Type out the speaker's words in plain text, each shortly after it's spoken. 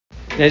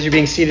As you're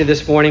being seated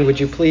this morning, would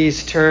you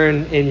please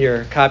turn in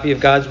your copy of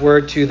God's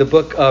Word to the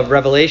book of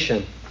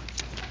Revelation?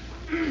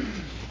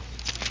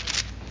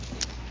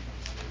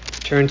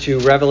 Turn to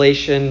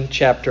Revelation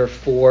chapter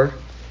 4.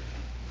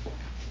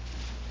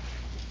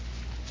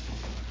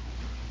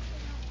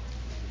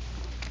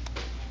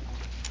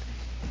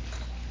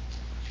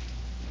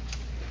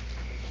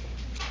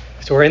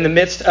 So we're in the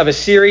midst of a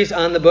series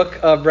on the book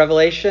of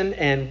Revelation,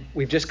 and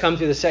we've just come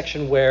through the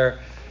section where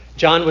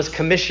John was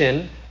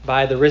commissioned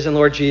by the risen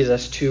Lord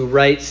Jesus to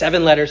write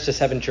 7 letters to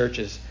 7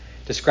 churches,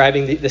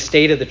 describing the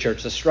state of the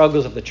church, the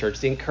struggles of the church,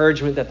 the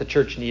encouragement that the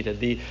church needed,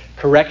 the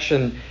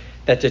correction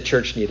that the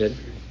church needed.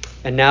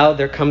 And now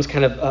there comes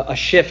kind of a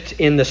shift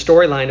in the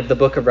storyline of the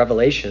book of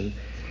Revelation,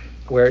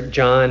 where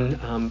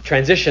John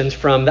transitions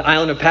from the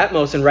island of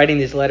Patmos and writing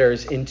these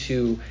letters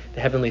into the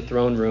heavenly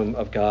throne room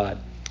of God.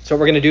 So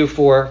what we're going to do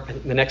for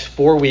the next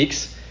 4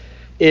 weeks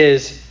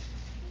is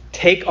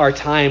take our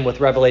time with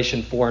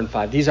Revelation 4 and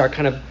 5. These are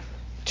kind of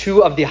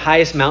 2 of the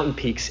highest mountain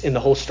peaks in the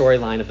whole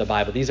storyline of the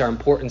Bible. These are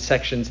important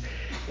sections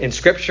in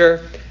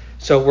Scripture.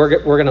 So we're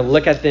going to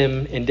look at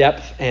them in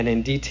depth and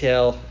in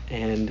detail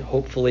and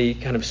hopefully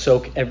kind of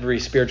soak every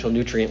spiritual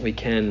nutrient we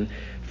can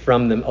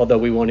from them, although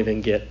we won't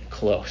even get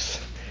close.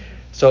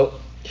 So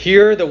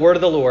hear the word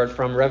of the Lord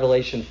from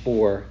Revelation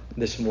 4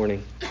 this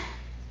morning.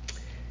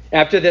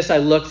 After this I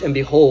looked, and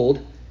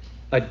behold,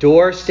 a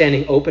door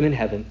standing open in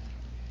heaven.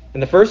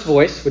 And the first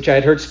voice, which I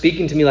had heard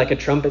speaking to me like a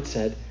trumpet,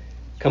 said,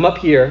 "Come up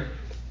here,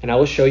 and I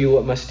will show you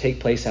what must take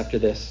place after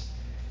this."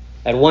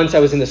 At once I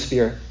was in the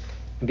Spirit,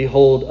 and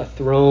behold, a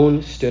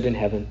throne stood in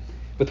heaven,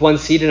 with one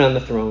seated on the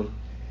throne.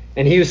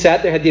 And he who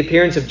sat there had the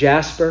appearance of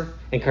jasper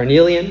and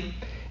carnelian,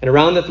 and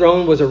around the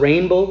throne was a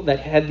rainbow that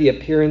had the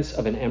appearance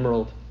of an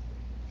emerald.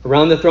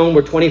 Around the throne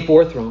were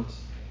 24 thrones,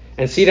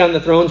 and seated on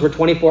the thrones were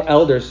 24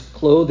 elders,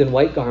 clothed in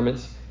white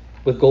garments,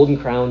 with golden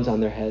crowns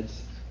on their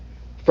heads.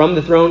 From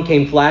the throne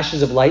came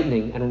flashes of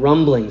lightning and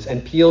rumblings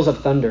and peals of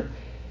thunder.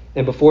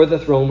 And before the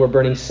throne were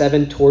burning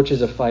 7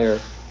 torches of fire,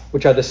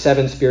 which are the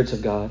 7 spirits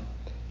of God.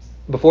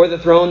 Before the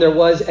throne there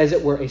was, as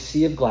it were, a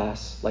sea of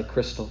glass, like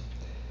crystal.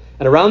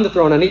 And around the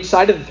throne, on each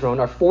side of the throne,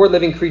 are 4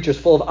 living creatures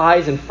full of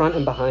eyes in front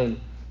and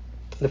behind.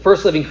 The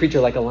first living creature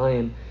like a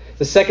lion,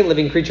 the second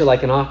living creature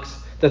like an ox,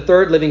 the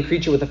third living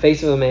creature with the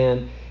face of a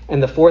man,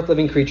 and the 4th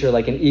living creature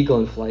like an eagle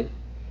in flight.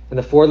 And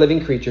the 4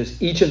 living creatures,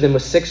 each of them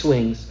with 6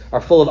 wings,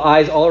 are full of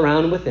eyes all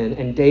around and within,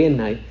 and day and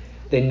night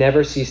they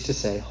never cease to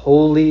say,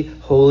 "Holy,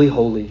 holy,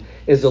 holy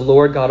is the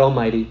Lord God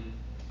Almighty,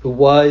 who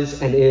was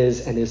and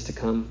is to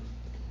come."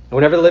 And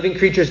whenever the living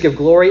creatures give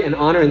glory and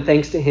honor and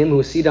thanks to him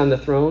who is seated on the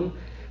throne,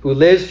 who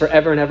lives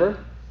forever and ever,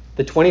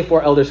 the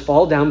 24 elders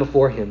fall down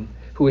before him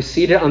who is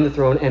seated on the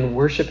throne and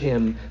worship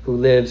him who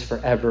lives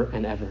forever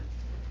and ever.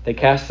 They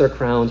cast their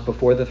crowns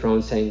before the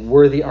throne, saying,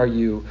 "Worthy are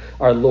you,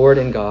 our Lord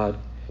and God,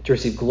 to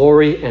receive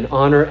glory and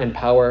honor and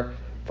power,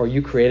 for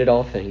you created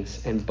all things,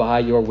 and by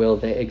your will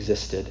they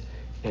existed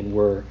and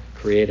were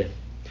created."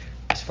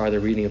 As far as the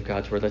reading of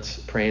God's word, let's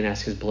pray and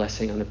ask his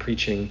blessing on the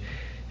preaching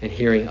and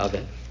hearing of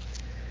it.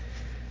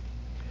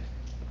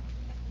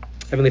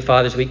 Heavenly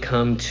Father, as we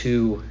come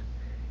to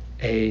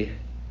a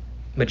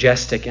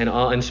majestic and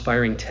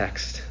awe-inspiring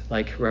text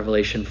like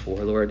Revelation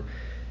 4, Lord,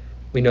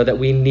 we know that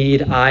we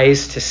need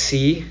eyes to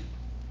see,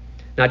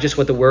 not just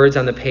what the words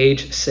on the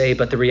page say,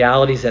 but the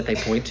realities that they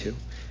point to.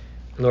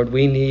 Lord,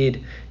 we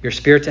need your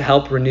Spirit to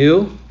help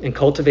renew and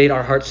cultivate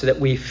our hearts so that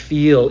we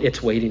feel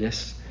its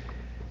weightiness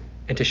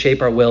and to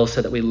shape our will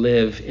so that we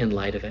live in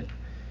light of it.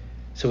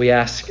 So we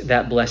ask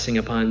that blessing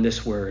upon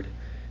this word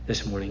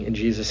this morning. In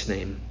Jesus'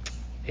 name,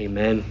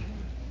 amen.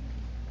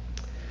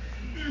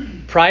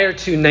 Prior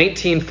to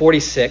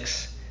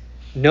 1946,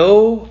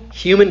 no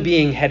human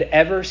being had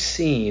ever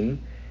seen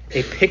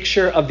a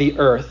picture of the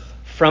earth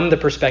from the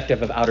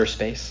perspective of outer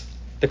space.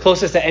 The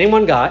closest that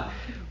anyone got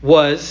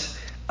was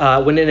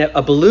when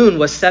a balloon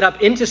was set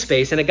up into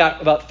space, and it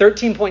got about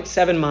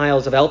 13.7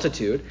 miles of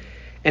altitude,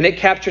 and it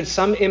captured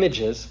some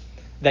images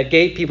that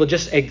gave people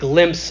just a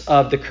glimpse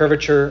of the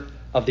curvature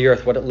of the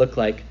earth, what it looked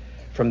like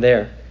from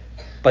there.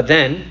 But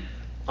then,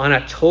 on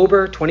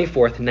October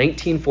 24th,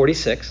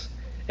 1946,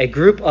 a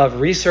group of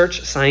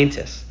research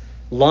scientists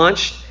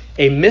launched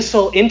a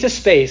missile into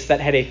space that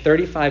had a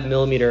 35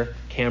 millimeter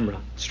camera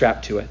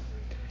strapped to it.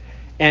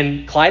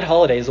 And Clyde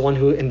Holliday is the one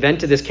who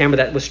invented this camera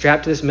that was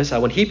strapped to this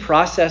missile. When he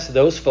processed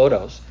those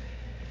photos,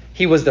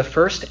 he was the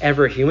first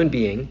ever human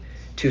being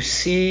to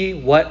see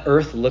what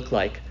Earth looked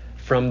like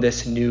from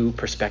this new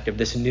perspective,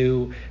 this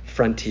new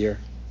frontier.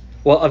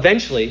 Well,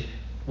 eventually,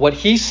 what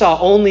he saw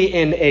only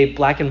in a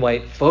black and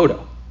white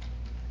photo,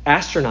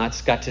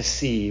 astronauts got to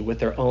see with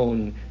their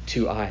own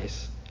 2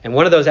 eyes. And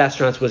one of those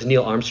astronauts was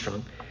Neil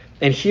Armstrong.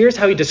 And here's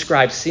how he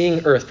described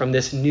seeing Earth from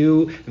this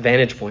new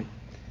vantage point.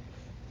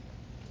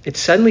 It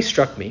suddenly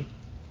struck me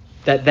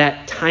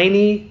that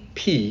tiny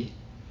pea,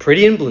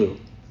 pretty and blue,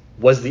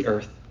 was the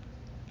earth.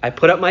 I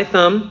put up my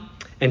thumb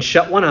and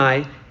shut one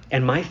eye,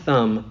 and my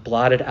thumb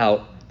blotted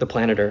out the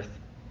planet Earth.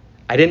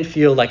 I didn't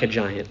feel like a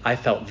giant. I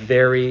felt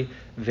very,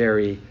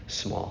 very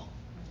small.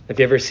 If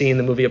you've ever seen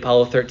the movie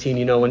Apollo 13,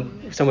 you know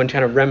when someone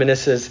kind of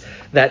reminisces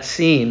that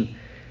scene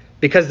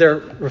because they're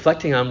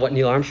reflecting on what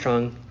Neil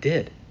Armstrong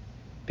did.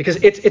 Because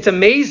it's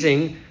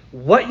amazing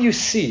what you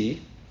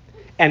see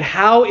and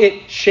how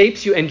it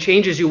shapes you and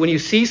changes you when you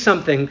see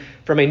something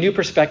from a new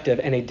perspective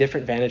and a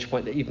different vantage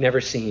point that you've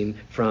never seen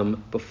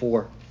from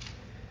before.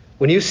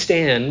 When you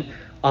stand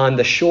on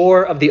the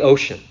shore of the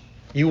ocean,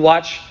 you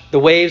watch the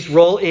waves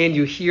roll in,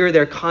 you hear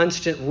their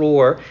constant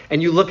roar,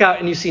 and you look out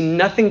and you see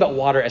nothing but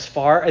water as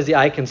far as the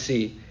eye can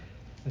see.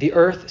 The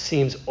earth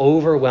seems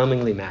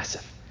overwhelmingly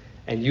massive,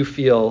 and you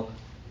feel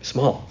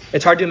small.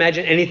 It's hard to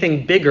imagine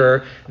anything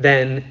bigger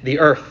than the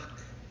earth.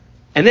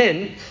 And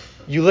then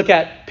you look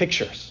at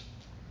pictures,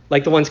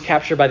 like the ones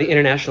captured by the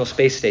International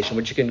Space Station,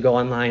 which you can go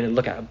online and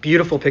look at.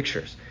 Beautiful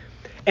pictures.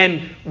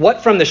 And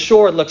what from the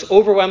shore looks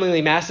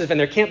overwhelmingly massive, and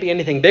there can't be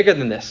anything bigger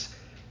than this,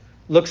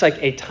 looks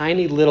like a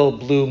tiny little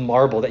blue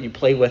marble that you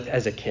play with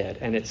as a kid,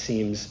 and it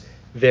seems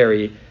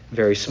very,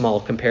 very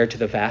small compared to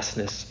the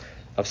vastness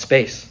of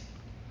space.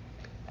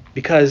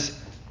 Because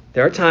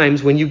there are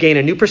times when you gain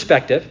a new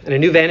perspective and a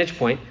new vantage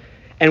point,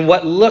 and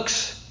what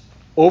looks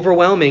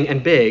overwhelming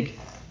and big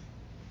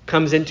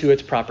comes into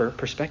its proper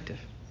perspective.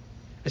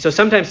 And so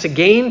sometimes to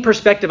gain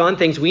perspective on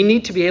things, we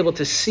need to be able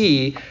to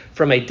see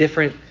from a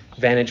different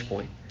vantage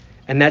point.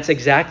 And that's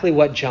exactly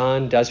what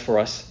John does for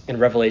us in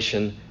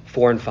Revelation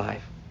 4 and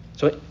 5.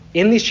 So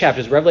in these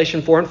chapters,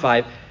 Revelation 4 and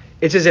 5,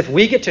 it's as if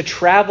we get to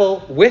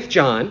travel with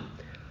John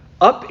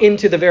up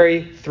into the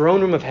very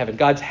throne room of heaven,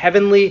 God's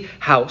heavenly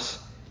house,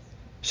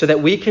 so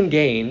that we can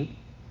gain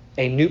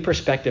a new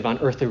perspective on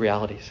earthly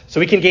realities.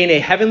 So we can gain a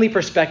heavenly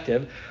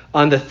perspective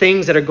on the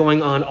things that are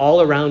going on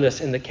all around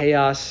us in the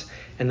chaos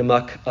and the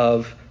muck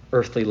of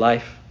earthly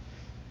life.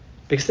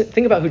 Because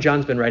think about who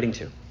John's been writing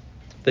to.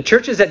 The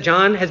churches that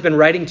John has been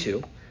writing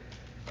to,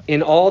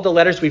 in all the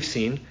letters we've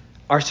seen,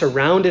 are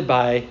surrounded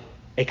by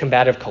a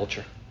combative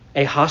culture,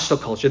 a hostile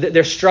culture.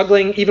 They're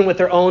struggling even with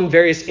their own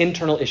various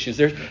internal issues.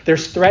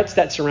 There's threats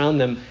that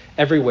surround them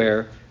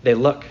everywhere they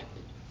look.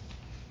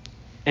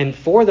 And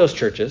for those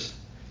churches,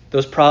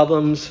 those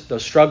problems,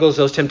 those struggles,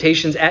 those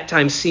temptations at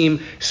times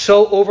seem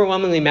so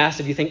overwhelmingly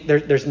massive, you think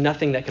there's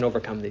nothing that can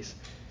overcome these.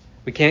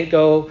 We can't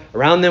go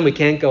around them, we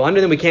can't go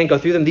under them, we can't go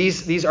through them.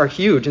 These are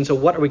huge, and so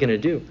what are we going to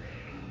do?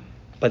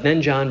 But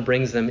then John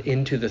brings them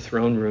into the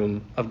throne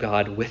room of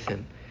God with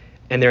him.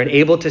 And they're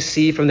able to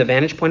see from the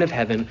vantage point of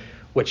heaven,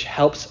 which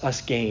helps us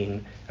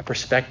gain a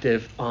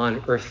perspective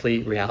on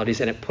earthly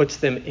realities, and it puts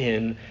them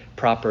in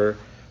proper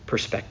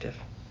perspective.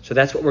 So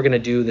that's what we're going to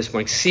do this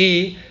morning.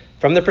 See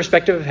from the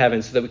perspective of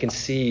heaven so that we can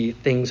see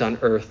things on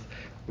earth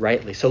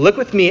rightly. So look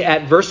with me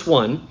at verse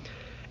 1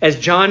 as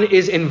John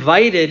is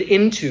invited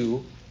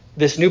into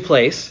this new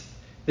place,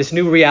 this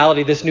new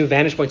reality, this new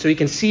vantage point, so he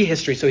can see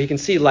history, so he can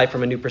see life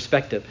from a new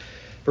perspective.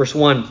 Verse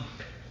 1,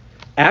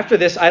 after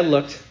this I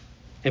looked,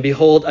 and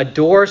behold, a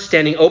door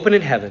standing open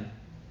in heaven.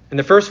 And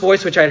the first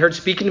voice which I had heard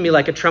speaking to me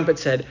like a trumpet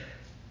said,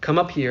 come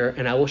up here,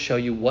 and I will show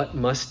you what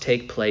must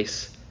take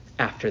place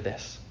after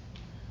this.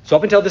 So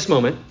up until this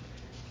moment,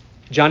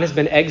 John has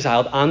been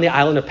exiled on the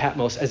island of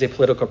Patmos as a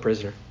political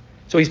prisoner.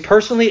 So he's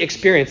personally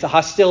experienced the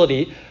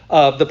hostility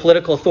of the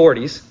political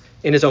authorities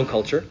in his own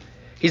culture.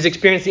 He's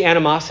experienced the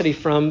animosity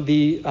from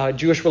the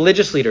Jewish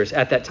religious leaders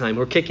at that time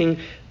who were kicking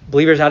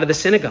believers out of the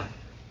synagogue.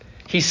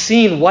 He's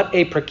seen what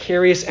a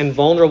precarious and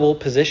vulnerable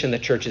position the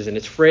church is in.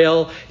 It's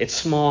frail, it's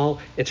small,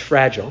 it's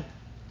fragile.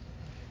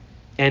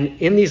 And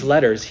in these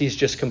letters he's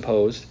just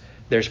composed,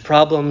 there's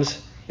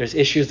problems, there's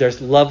issues, there's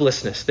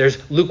lovelessness,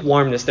 there's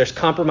lukewarmness, there's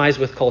compromise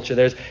with culture,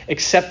 there's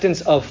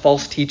acceptance of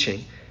false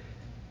teaching.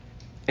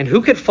 And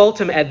who could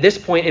fault him at this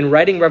point in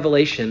writing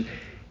Revelation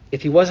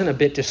if he wasn't a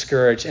bit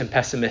discouraged and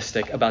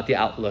pessimistic about the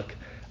outlook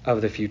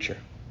of the future?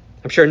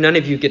 I'm sure none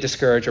of you get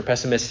discouraged or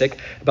pessimistic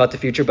about the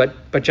future,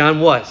 but John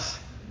was.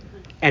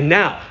 And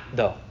now,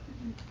 though,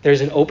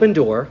 there's an open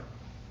door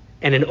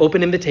and an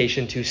open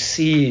invitation to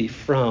see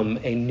from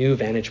a new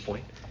vantage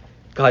point,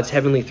 God's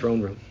heavenly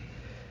throne room.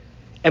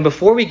 And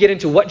before we get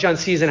into what John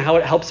sees and how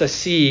it helps us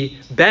see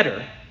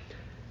better,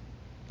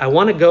 I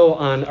want to go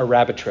on a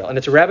rabbit trail. And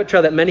it's a rabbit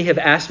trail that many have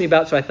asked me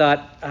about, so I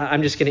thought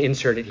I'm just going to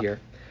insert it here.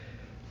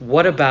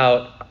 What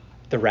about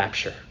the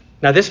rapture?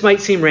 Now, this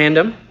might seem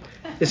random.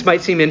 This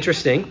might seem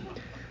interesting.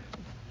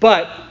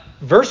 But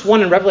verse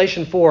 1 in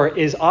Revelation 4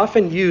 is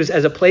often used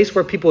as a place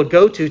where people would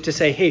go to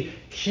say, hey,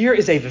 here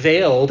is a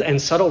veiled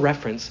and subtle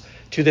reference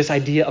to this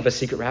idea of a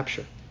secret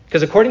rapture.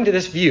 Because according to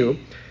this view,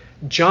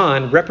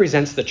 John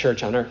represents the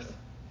church on earth.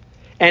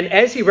 And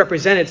as he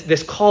represents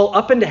this call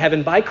up into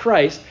heaven by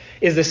Christ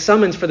is the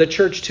summons for the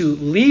church to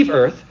leave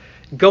earth,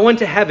 go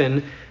into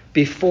heaven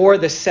before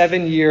the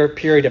 7-year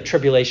period of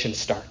tribulation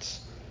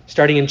starts,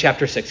 starting in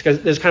chapter 6.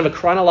 Because there's kind of a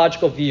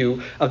chronological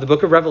view of the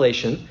book of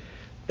Revelation.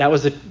 That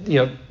was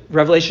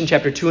Revelation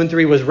chapter 2 and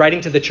 3 was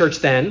writing to the church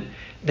then.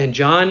 Then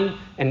John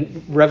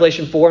and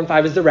Revelation 4 and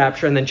 5 is the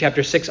rapture. And then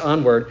chapter 6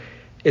 onward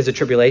is the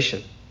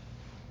tribulation.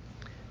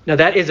 Now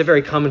that is a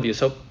very common view.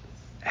 So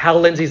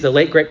Hal Lindsey's The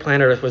Late Great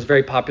Planet Earth was a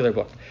very popular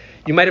book.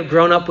 You might have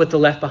grown up with the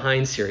Left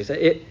Behind series.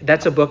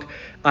 That's a book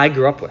I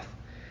grew up with.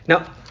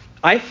 Now,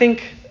 I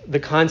think the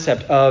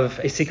concept of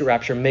a secret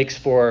rapture makes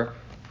for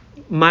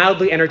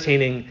mildly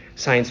entertaining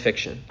science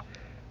fiction.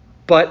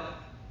 But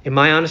in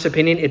my honest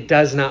opinion, it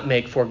does not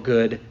make for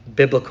good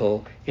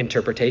biblical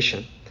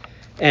interpretation.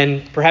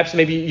 And perhaps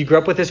maybe you grew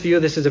up with this view.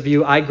 This is a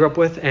view I grew up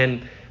with.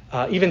 And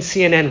even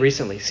CNN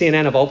recently,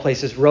 CNN of all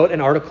places, wrote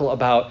an article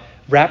about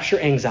rapture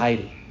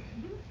anxiety.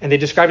 And they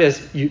described it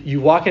as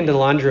you walk into the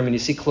laundry room and you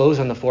see clothes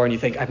on the floor and you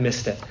think, I've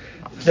missed it.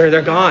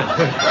 They're gone.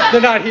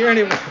 They're not here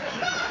anymore.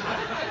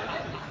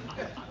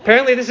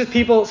 Apparently this is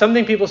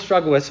something people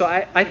struggle with. So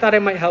I thought I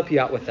might help you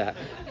out with that.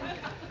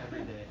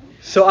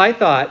 So I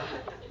thought,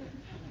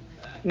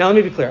 now let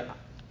me be clear.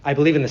 I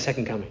believe in the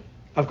second coming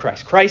of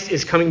Christ. Christ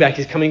is coming back.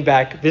 He's coming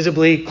back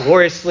visibly,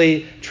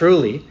 gloriously,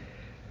 truly.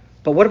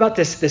 But what about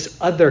this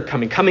other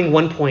coming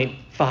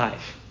 1.5,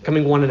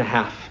 coming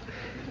 1.5?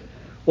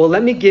 Well,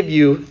 let me give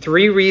you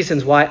 3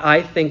 reasons why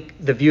I think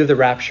the view of the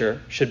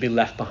rapture should be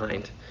left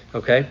behind.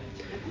 Okay?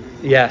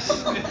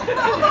 Yes.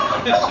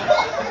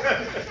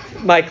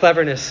 My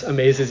cleverness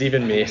amazes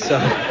even me. So,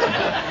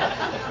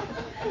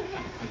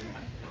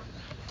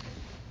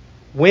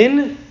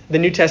 when the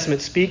New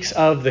Testament speaks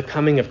of the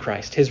coming of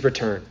Christ, his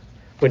return,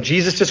 when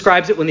Jesus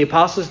describes it, when the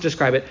apostles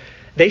describe it,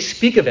 they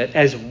speak of it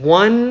as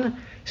one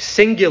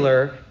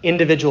singular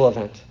individual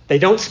event. They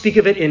don't speak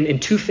of it in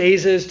 2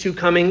 phases, 2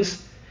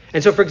 comings.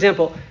 And so, for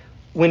example,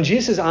 when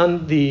Jesus is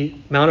on the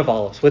Mount of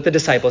Olives with the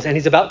disciples and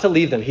he's about to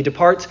leave them, he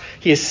departs,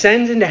 he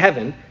ascends into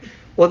heaven.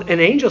 Well, an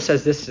angel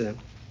says this to them: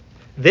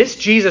 this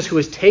Jesus who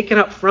is taken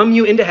up from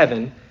you into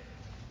heaven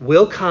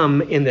will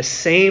come in the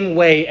same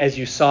way as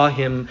you saw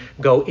him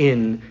go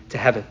into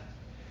heaven.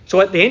 So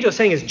what the angel is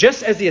saying is,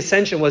 just as the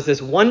ascension was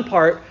this one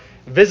part,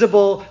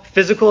 visible,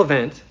 physical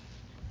event,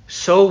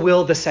 so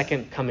will the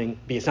second coming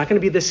be. It's not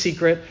going to be this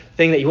secret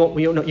thing that you won't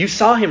know. You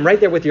saw him right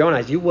there with your own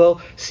eyes. You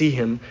will see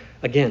him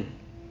again.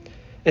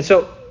 And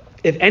so,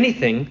 if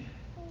anything,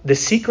 the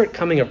secret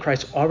coming of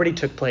Christ already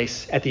took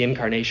place at the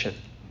incarnation.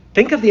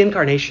 Think of the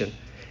incarnation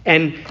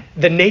and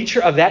the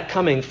nature of that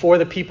coming for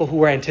the people who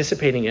were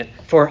anticipating it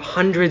for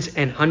hundreds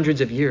and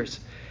hundreds of years.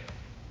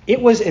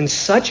 It was in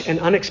such an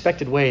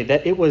unexpected way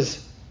that it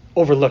was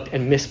overlooked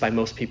and missed by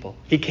most people.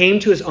 He came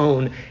to his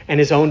own, and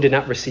his own did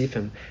not receive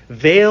him.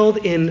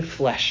 Veiled in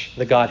flesh,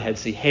 the Godhead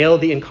see. Hail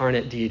the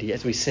incarnate deity,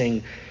 as we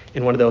sing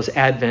in one of those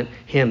Advent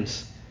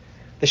hymns.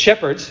 The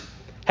shepherds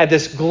had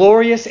this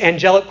glorious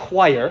angelic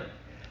choir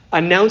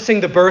announcing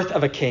the birth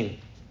of a king.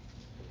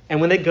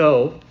 And when they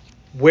go,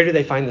 where do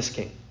they find this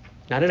king?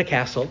 Not in a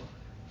castle,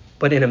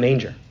 but in a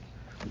manger.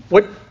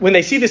 When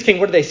they see this king,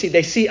 what do they see?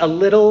 They see a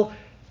little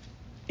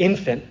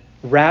infant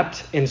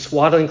wrapped in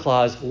swaddling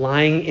cloths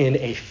lying in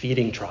a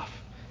feeding trough.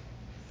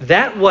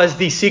 That was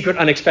the secret,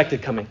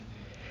 unexpected coming.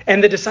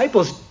 And the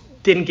disciples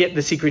didn't get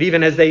the secret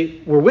even as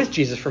they were with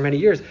Jesus for many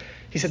years.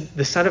 He said,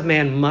 the Son of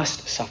Man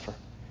must suffer.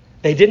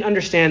 They didn't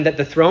understand that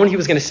the throne he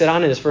was going to sit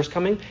on in his first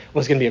coming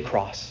was going to be a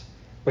cross,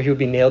 where he would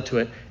be nailed to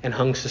it and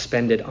hung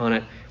suspended on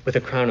it with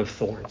a crown of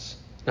thorns,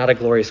 not a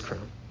glorious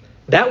crown.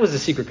 That was the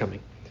secret coming.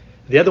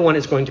 The other one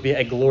is going to be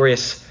a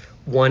glorious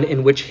one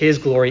in which his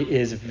glory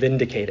is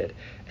vindicated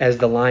as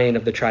the Lion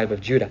of the tribe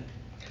of Judah.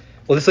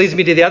 Well, this leads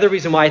me to the other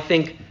reason why I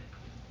think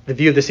the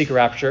view of the secret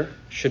rapture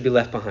should be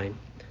left behind.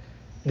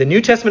 The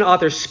New Testament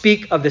authors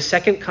speak of the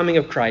second coming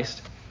of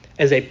Christ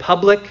as a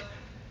public,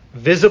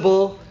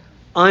 visible,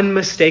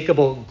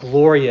 unmistakable,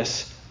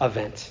 glorious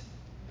event.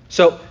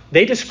 So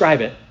they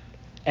describe it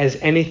as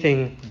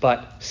anything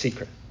but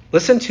secret.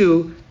 Listen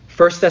to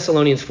 1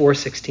 Thessalonians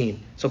 4:16.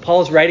 So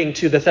Paul is writing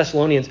to the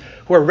Thessalonians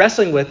who are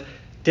wrestling with,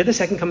 did the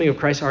second coming of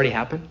Christ already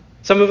happen?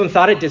 Some of them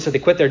thought it did, so they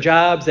quit their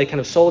jobs, they kind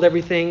of sold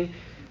everything.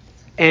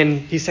 And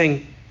he's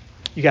saying,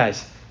 you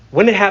guys,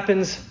 when it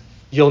happens,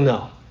 you'll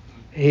know.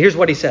 And here's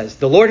what he says: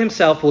 the Lord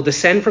himself will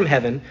descend from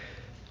heaven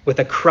with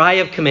a cry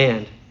of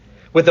command,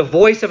 with the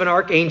voice of an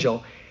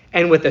archangel,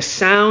 and with the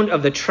sound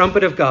of the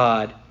trumpet of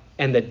God,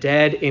 and the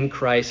dead in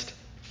Christ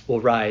will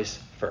rise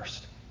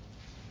first.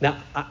 Now,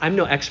 I'm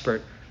no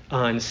expert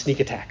on sneak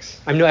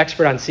attacks. I'm no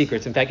expert on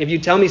secrets. In fact, if you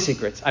tell me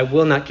secrets, I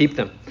will not keep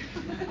them.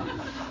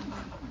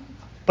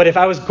 But if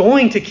I was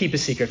going to keep a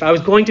secret, if I was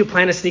going to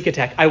plan a sneak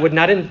attack, it would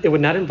not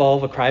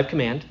involve a cry of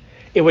command.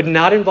 It would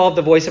not involve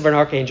the voice of an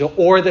archangel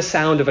or the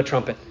sound of a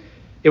trumpet.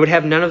 It would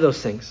have none of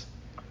those things.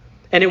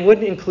 And it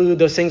wouldn't include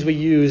those things we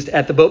used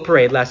at the boat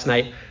parade last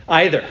night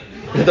either,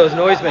 those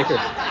noisemakers.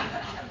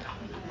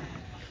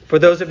 For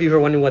those of you who are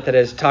wondering what that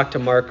is, talk to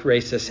Mark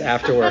Racis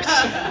afterwards.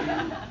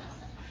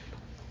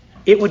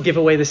 It would give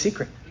away the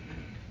secret.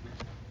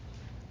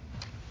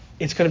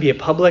 It's going to be a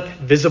public,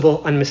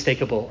 visible,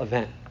 unmistakable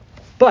event.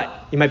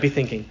 But you might be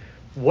thinking,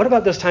 what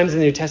about those times in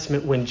the New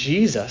Testament when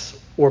Jesus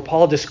or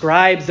Paul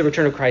describes the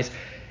return of Christ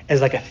as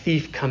like a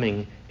thief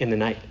coming in the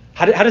night?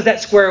 How does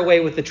that square away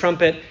with the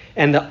trumpet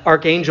and the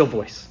archangel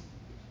voice?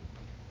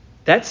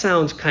 That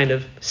sounds kind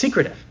of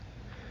secretive.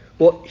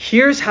 Well,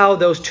 here's how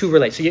those two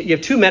relate. So you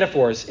have 2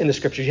 metaphors in the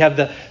scriptures. You have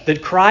the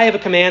cry of a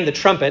command, the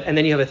trumpet, and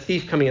then you have a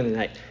thief coming in the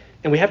night.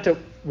 And we have to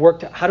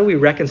work how do we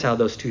reconcile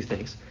those two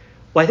things?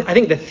 Well, I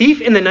think the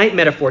thief in the night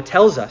metaphor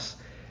tells us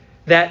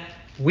that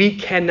we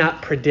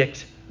cannot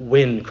predict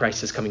when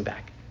Christ is coming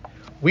back.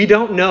 We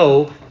don't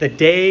know the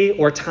day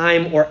or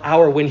time or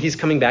hour when he's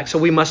coming back, so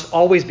we must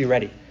always be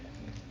ready.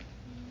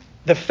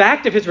 The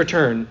fact of his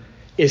return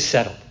is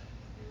settled.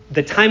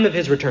 The time of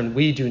his return,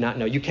 we do not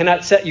know. You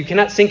cannot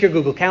sync your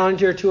Google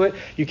Calendar to it.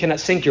 You cannot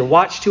sync your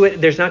watch to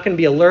it. There's not going to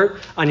be alert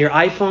on your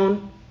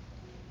iPhone.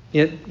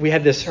 We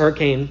had this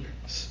hurricane,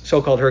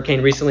 so-called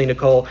hurricane recently,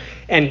 Nicole,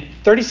 and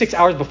 36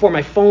 hours before,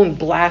 my phone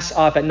blasts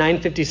off at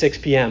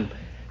 9:56 p.m.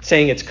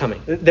 saying it's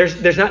coming.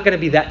 There's not going to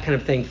be that kind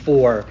of thing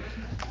for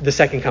the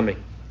second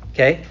coming.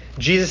 Okay?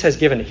 Jesus has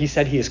given it. He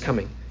said he is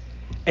coming.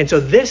 And so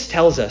this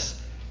tells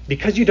us,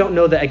 because you don't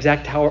know the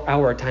exact hour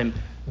or time,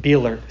 be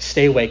alert,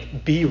 stay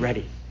awake, be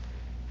ready.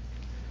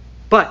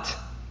 But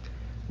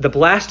the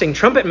blasting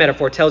trumpet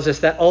metaphor tells us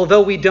that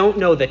although we don't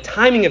know the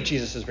timing of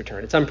Jesus'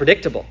 return, it's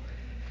unpredictable,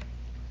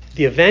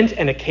 the event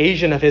and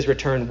occasion of his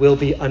return will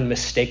be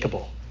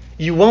unmistakable.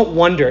 You won't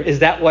wonder, is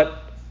that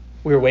what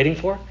we were waiting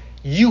for?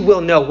 You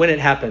will know when it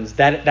happens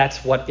that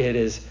that's what it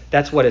is.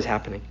 That's what is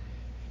happening.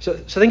 So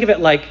think of it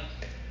like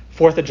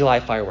 4th of July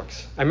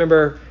fireworks. I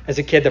remember as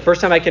a kid, the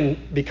first time I can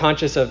be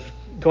conscious of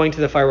going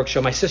to the fireworks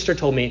show, my sister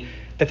told me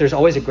that there's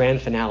always a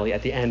grand finale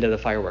at the end of the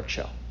fireworks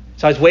show.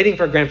 So I was waiting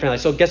for a grand finale.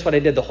 So guess what I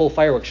did the whole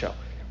fireworks show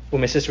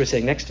when my sister was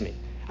sitting next to me?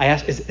 I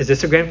asked, is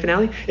this a grand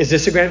finale? Is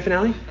this a grand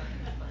finale?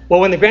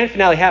 Well, when the grand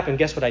finale happened,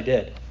 guess what I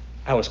did?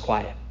 I was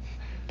quiet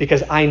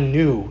because I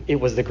knew it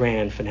was the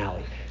grand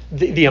finale.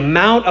 The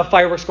amount of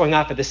fireworks going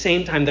off at the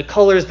same time, the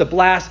colors, the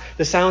blast,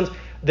 the sounds,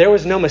 there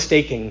was no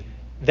mistaking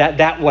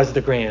that was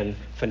the grand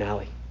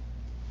finale.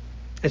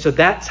 And so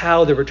that's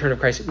how the return of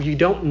Christ, you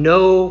don't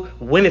know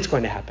when it's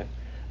going to happen,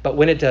 but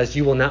when it does,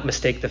 you will not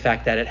mistake the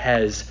fact that it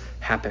has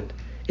happened.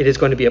 It is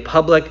going to be a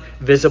public,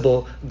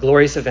 visible,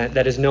 glorious event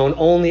that is known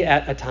only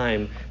at a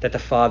time that the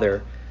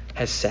Father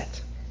has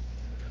set.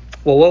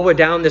 Well, while we're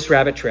down this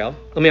rabbit trail,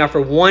 let me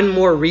offer one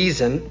more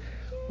reason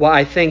why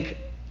I think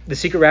the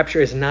secret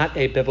rapture is not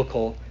a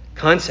biblical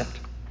concept.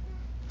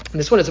 And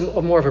this one is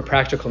more of a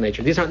practical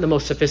nature. These aren't the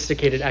most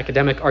sophisticated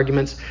academic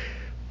arguments,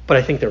 but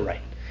I think they're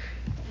right.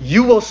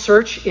 You will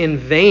search in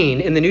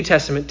vain in the New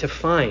Testament to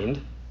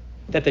find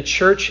that the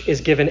church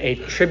is given a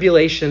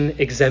tribulation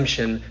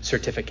exemption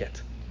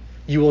certificate.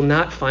 You will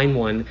not find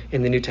one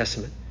in the New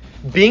Testament.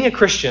 Being a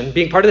Christian,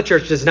 being part of the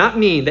church, does not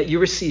mean that you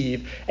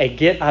receive a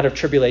get out of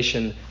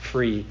tribulation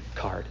free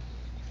card.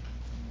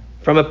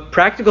 From a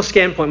practical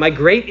standpoint, my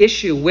great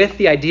issue with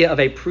the idea of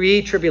a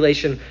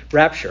pre-tribulation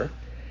rapture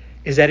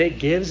is that it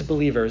gives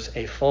believers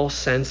a false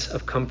sense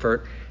of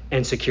comfort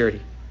and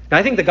security. Now,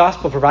 I think the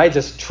gospel provides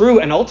us true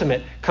and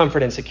ultimate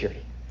comfort and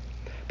security.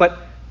 But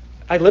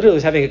I literally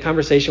was having a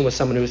conversation with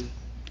someone who was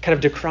kind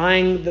of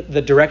decrying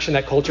the direction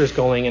that culture is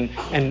going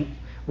and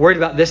worried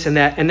about this and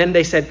that. And then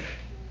they said,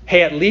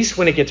 hey, at least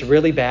when it gets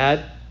really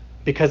bad,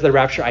 because of the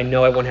rapture, I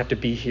know I won't have to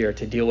be here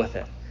to deal with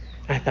it.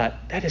 And I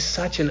thought, that is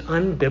such an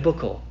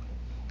unbiblical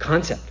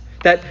concept,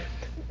 that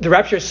the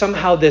rapture is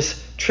somehow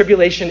this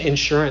tribulation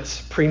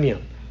insurance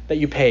premium that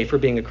you pay for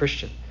being a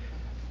Christian.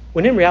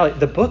 When in reality,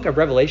 the book of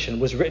Revelation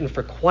was written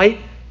for quite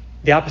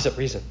the opposite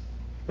reason.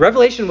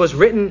 Revelation was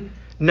written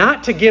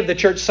not to give the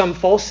church some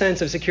false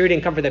sense of security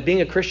and comfort that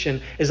being a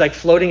Christian is like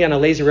floating down a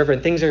lazy river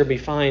and things are going to be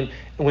fine,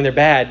 and when they're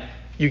bad,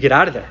 you get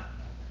out of there.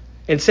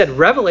 Instead,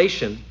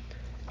 Revelation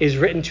is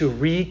written to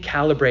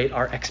recalibrate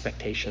our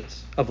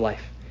expectations of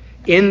life.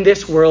 In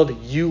this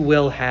world, you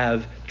will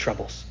have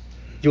troubles.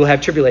 You will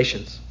have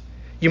tribulations.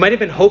 You might have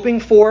been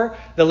hoping for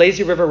the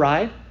lazy river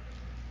ride,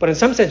 but in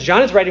some sense,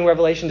 John is writing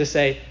Revelation to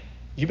say,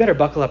 you better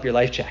buckle up your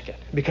life jacket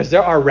because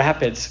there are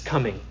rapids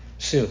coming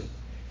soon,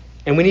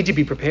 and we need to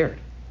be prepared.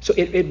 So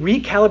it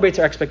recalibrates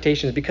our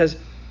expectations, because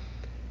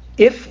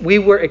if we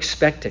were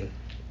expecting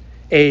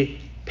a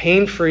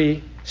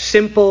pain-free,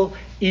 simple,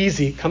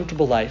 easy,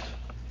 comfortable life,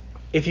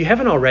 if you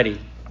haven't already,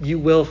 you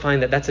will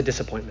find that that's a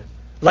disappointment.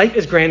 Life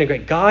is grand and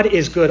great. God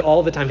is good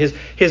all the time.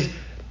 His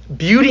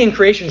beauty in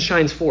creation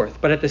shines forth.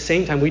 But at the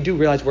same time, we do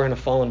realize we're in a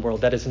fallen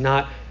world that is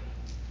not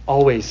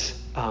always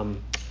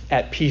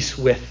at peace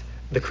with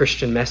the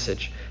Christian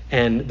message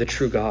and the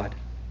true God.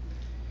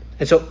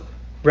 And so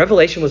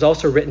Revelation was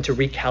also written to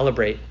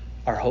recalibrate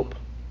our hope.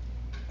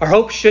 Our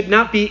hope should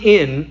not be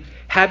in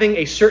having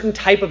a certain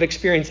type of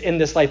experience in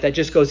this life that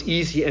just goes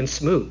easy and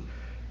smooth.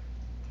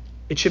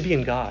 It should be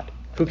in God,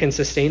 who can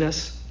sustain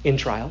us in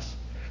trials,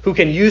 who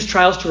can use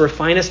trials to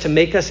refine us, to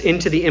make us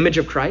into the image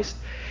of Christ,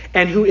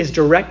 and who is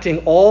directing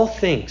all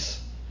things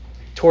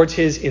towards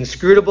his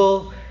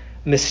inscrutable,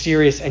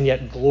 mysterious, and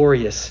yet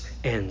glorious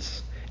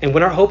ends. And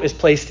when our hope is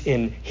placed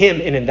in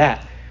him and in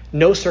that,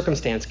 no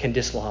circumstance can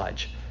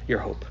dislodge your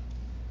hope.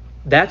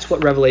 That's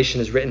what Revelation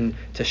is written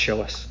to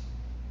show us.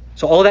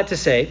 So all that to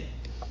say,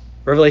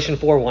 Revelation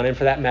 4:1, and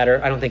for that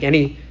matter, I don't think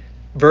any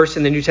verse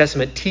in the New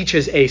Testament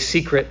teaches a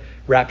secret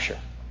rapture.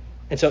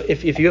 And so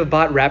if you have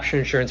bought rapture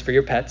insurance for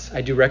your pets,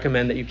 I do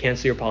recommend that you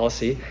cancel your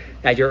policy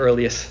at your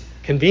earliest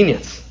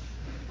convenience.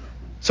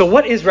 So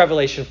what is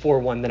Revelation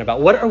 4:1 then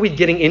about? What are we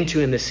getting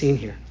into in this scene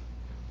here?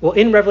 Well,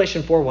 in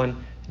Revelation 4:1,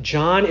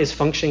 John is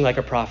functioning like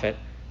a prophet,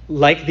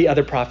 like the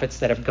other prophets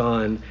that have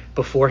gone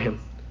before him.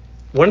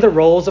 One of the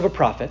roles of a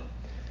prophet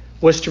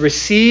was to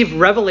receive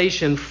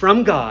revelation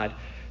from God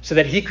so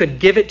that he could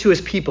give it to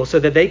his people, so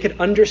that they could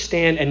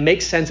understand and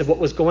make sense of what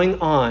was going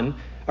on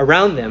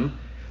around them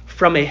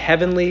from a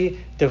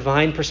heavenly,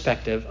 divine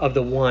perspective of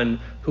the one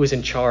who is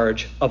in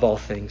charge of all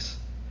things.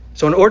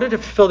 So in order to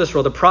fulfill this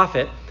role, the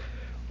prophet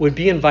would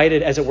be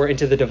invited, as it were,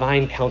 into the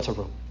divine council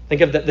room.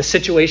 Think of the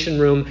situation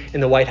room in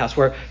the White House,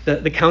 where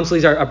the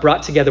councils are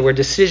brought together, where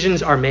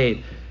decisions are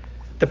made.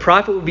 The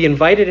prophet would be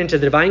invited into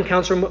the divine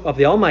council room of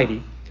the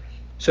Almighty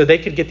so they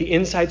could get the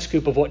inside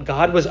scoop of what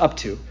God was up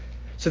to,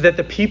 so that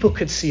the people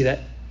could see that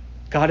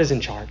God is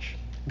in charge.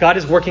 God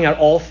is working out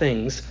all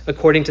things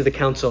according to the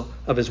counsel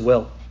of his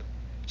will.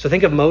 So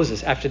think of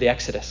Moses after the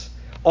Exodus.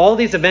 All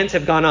these events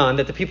have gone on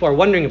that the people are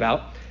wondering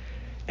about.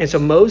 And so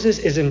Moses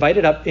is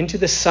invited up into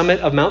the summit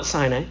of Mount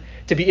Sinai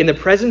to be in the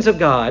presence of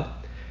God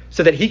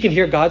so that he can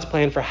hear God's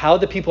plan for how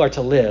the people are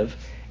to live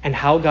and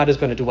how God is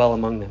going to dwell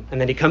among them. And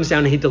then he comes down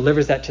and he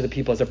delivers that to the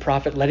people as a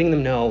prophet, letting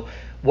them know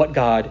what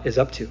God is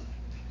up to.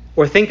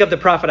 Or think of the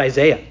prophet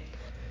Isaiah.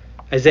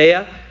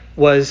 Isaiah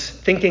was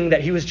thinking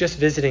that he was just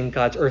visiting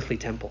God's earthly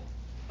temple.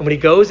 And when he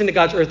goes into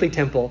God's earthly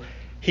temple,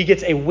 he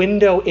gets a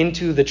window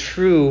into the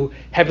true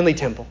heavenly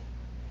temple.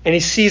 And he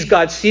sees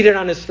God seated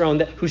on his throne,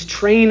 whose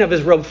train of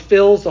his robe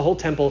fills the whole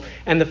temple,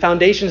 and the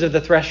foundations of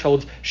the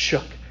thresholds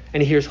shook.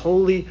 And he hears,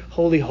 "Holy,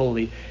 holy,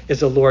 holy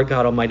is the Lord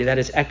God Almighty." That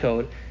is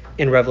echoed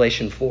in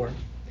Revelation 4.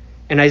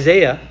 And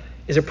Isaiah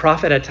is a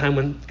prophet at a time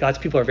when God's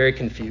people are very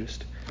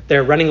confused.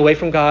 They're running away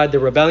from God. They're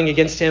rebelling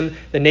against him.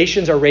 The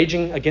nations are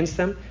raging against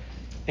them.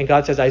 And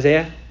God says,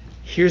 Isaiah,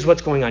 here's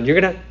what's going on. You're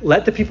going to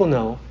let the people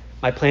know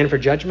my plan for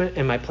judgment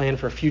and my plan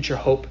for future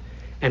hope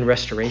and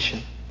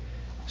restoration.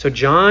 So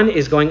John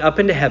is going up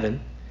into heaven,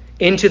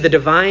 into the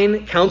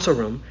divine council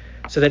room,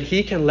 so that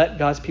he can let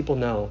God's people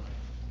know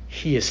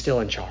he is still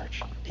in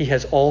charge. He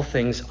has all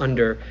things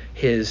under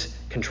his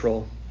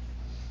control.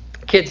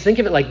 Kids, think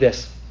of it like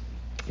this.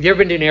 Have you ever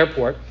been to an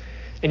airport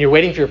and you're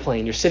waiting for your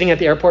plane? You're sitting at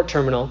the airport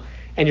terminal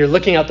and you're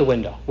looking out the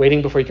window,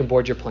 waiting before you can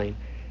board your plane.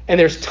 And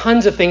there's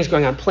tons of things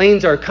going on.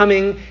 Planes are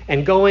coming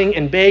and going,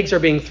 and bags are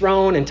being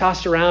thrown and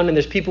tossed around, and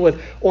there's people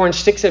with orange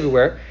sticks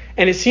everywhere.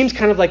 And it seems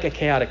kind of like a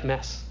chaotic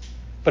mess.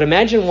 But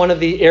imagine one of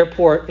the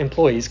airport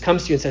employees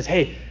comes to you and says,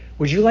 "Hey,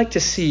 would you like to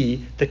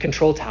see the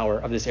control tower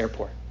of this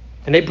airport?"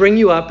 And they bring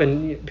you up,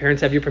 and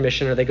parents have your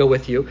permission, or they go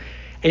with you.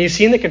 And you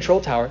see in the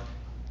control tower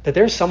that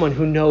there's someone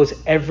who knows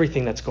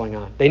everything that's going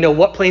on. They know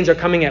what planes are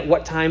coming at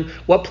what time,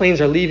 what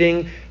planes are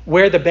leaving,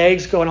 where the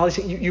bags go, and all these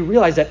things. You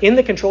realize that in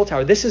the control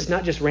tower, this is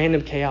not just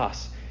random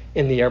chaos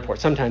in the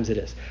airport. Sometimes it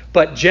is.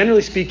 But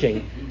generally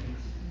speaking,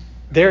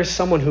 there's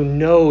someone who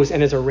knows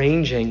and is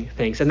arranging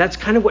things. And that's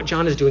kind of what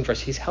John is doing for us.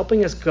 He's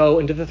helping us go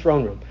into the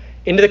throne room,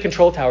 into the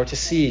control tower, to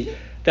see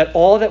that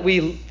all that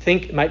we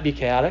think might be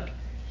chaotic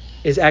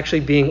is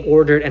actually being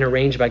ordered and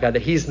arranged by God,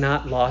 that he's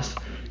not lost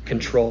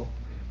control.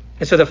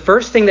 And so the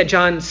first thing that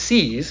John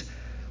sees,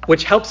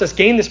 which helps us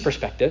gain this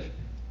perspective,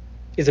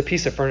 is a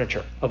piece of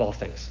furniture of all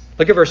things.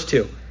 Look at verse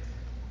 2.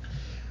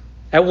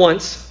 At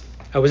once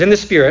I was in the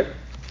Spirit,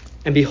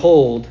 and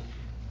behold,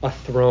 a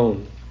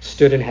throne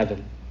stood in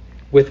heaven,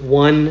 with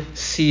one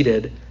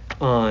seated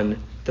on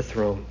the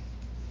throne.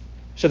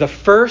 So the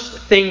first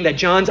thing that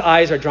John's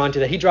eyes are drawn to,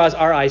 that he draws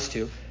our eyes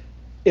to,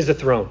 is the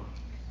throne.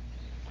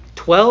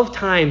 12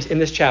 times in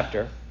this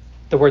chapter,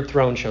 the word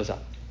throne shows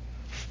up.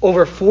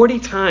 Over 40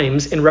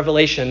 times in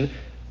Revelation,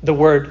 the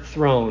word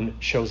throne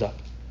shows up.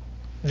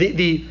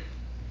 The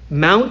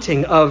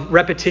mounting of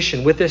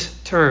repetition with this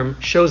term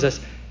shows us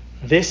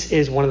this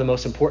is one of the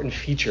most important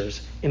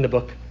features in the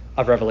book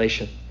of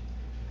Revelation.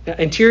 Now,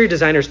 interior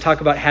designers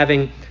talk about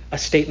having a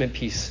statement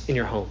piece in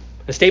your home.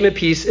 A statement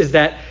piece is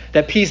that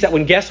piece that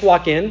when guests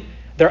walk in,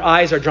 their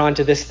eyes are drawn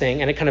to this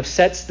thing, and it kind of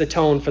sets the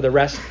tone for the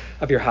rest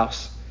of your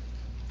house.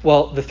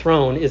 Well, the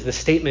throne is the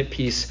statement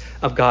piece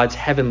of God's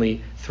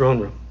heavenly throne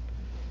room.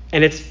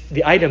 And it's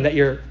the item that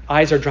your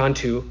eyes are drawn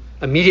to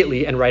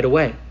immediately and right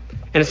away.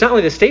 And it's not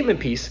only the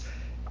statement piece,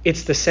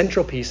 it's the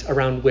central piece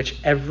around which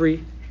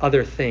every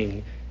other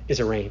thing is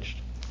arranged.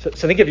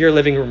 So think of your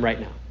living room right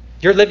now.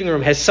 Your living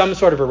room has some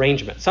sort of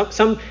arrangement,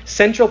 some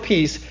central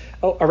piece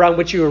around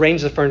which you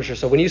arrange the furniture.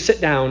 So when you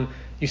sit down,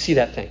 you see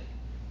that thing.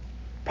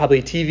 Probably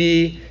a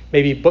TV,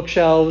 maybe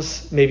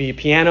bookshelves, maybe a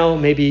piano,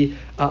 maybe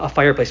a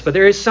fireplace. But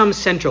there is some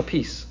central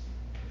piece.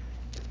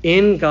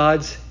 In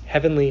God's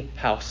heavenly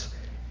house,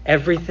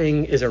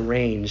 everything is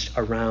arranged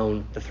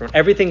around the throne.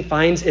 Everything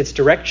finds its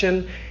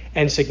direction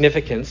and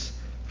significance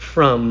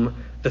from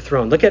the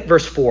throne. Look at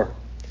verse 4.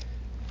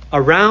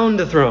 Around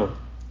the throne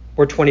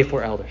were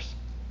 24 elders.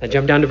 Now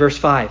jump down to verse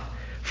 5.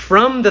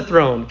 From the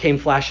throne came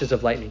flashes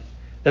of lightning.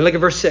 Then look at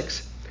verse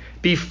 6.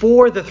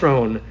 Before the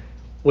throne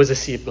was a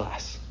sea of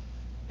glass.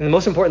 And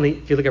most importantly,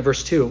 if you look at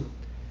verse 2,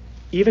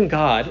 even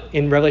God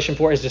in Revelation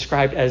 4 is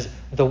described as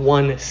the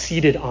one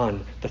seated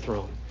on the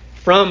throne.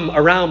 From,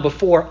 around,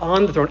 before,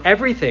 on the throne,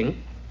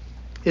 everything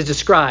is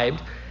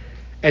described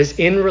as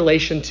in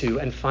relation to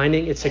and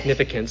finding its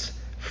significance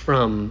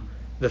from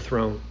the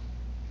throne.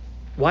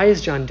 Why is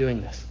John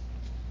doing this?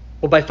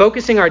 Well, by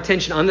focusing our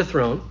attention on the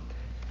throne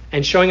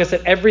and showing us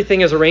that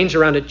everything is arranged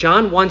around it,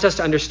 John wants us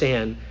to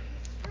understand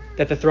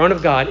that the throne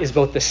of God is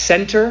both the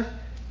center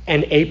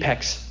and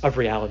apex of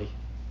reality.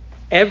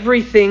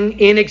 Everything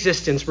in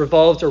existence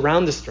revolves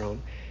around this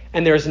throne,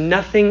 and there is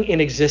nothing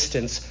in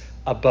existence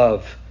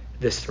above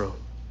this throne.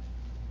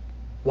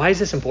 Why is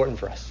this important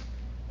for us?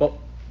 Well,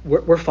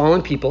 we're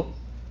fallen people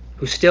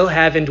who still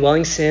have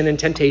indwelling sin and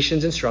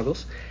temptations and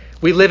struggles.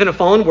 We live in a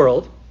fallen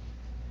world,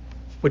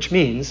 which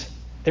means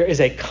there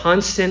is a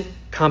constant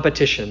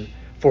competition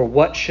for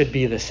what should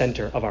be the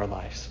center of our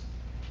lives.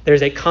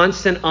 There's a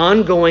constant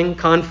ongoing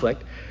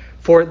conflict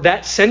for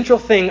that central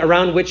thing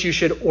around which you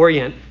should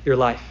orient your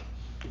life.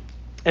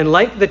 And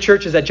like the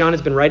churches that John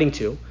has been writing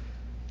to,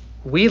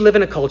 we live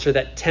in a culture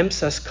that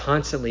tempts us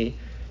constantly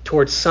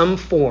towards some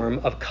form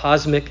of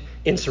cosmic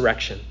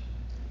insurrection,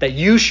 that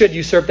you should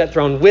usurp that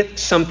throne with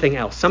something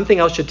else. Something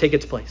else should take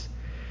its place.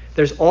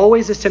 There's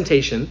always this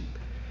temptation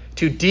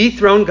to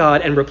dethrone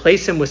God and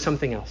replace him with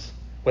something else,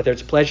 whether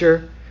it's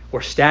pleasure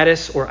or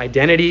status or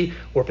identity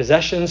or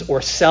possessions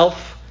or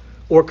self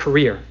or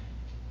career.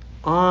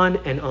 On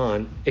and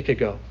on it could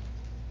go.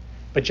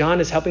 But John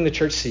is helping the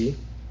church see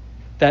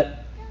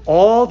that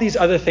all these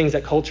other things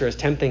that culture is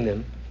tempting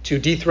them to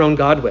dethrone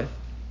God with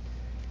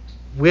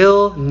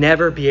will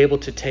never be able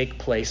to take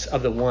place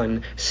of the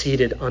one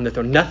seated on the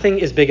throne. Nothing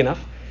is big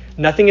enough.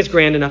 Nothing is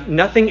grand enough.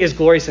 Nothing is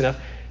glorious enough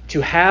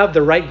to have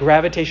the right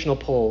gravitational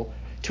pull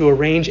to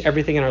arrange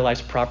everything in our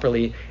lives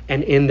properly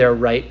and in their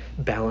right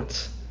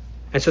balance.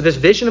 And so this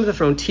vision of the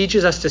throne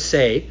teaches us to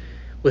say,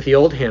 with the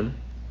old hymn,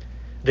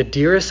 "The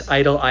dearest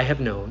idol I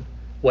have known,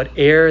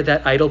 whate'er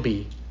that idol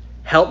be,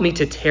 help me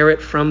to tear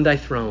it from thy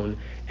throne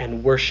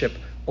and worship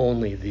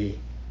only thee."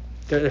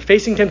 They're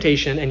facing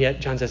temptation, and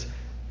yet John says,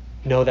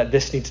 know that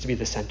this needs to be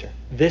the center.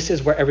 This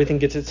is where everything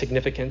gets its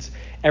significance,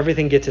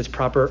 everything gets its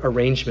proper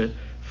arrangement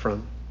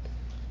from.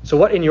 So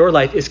what in your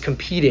life is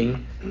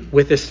competing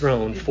with this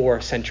throne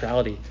for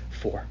centrality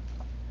for?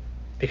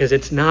 Because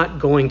it's not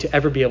going to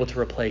ever be able to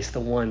replace the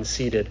one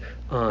seated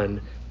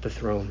on the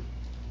throne.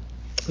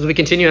 As we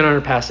continue on our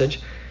passage,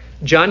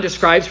 John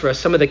describes for us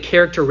some of the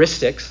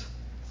characteristics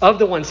of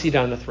the one seated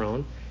on the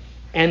throne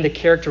and the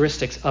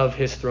characteristics of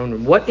his throne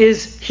room. What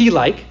is he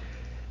like,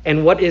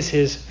 and what is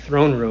his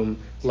throne room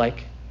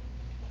like?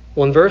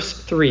 Well, in verse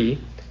 3,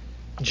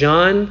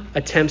 John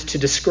attempts to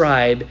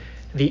describe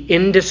the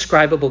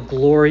indescribable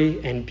glory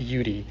and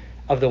beauty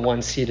of the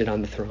one seated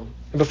on the throne.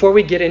 And before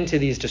we get into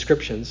these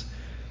descriptions,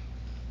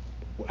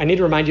 I need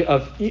to remind you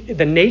of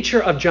the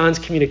nature of John's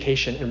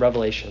communication in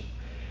Revelation.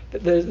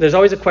 There's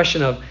always a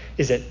question of,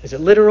 is it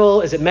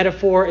literal? Is it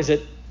metaphor? Is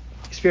it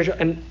spiritual?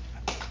 And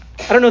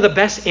I don't know the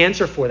best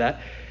answer for that,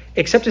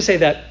 except to say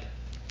that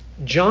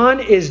John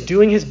is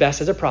doing his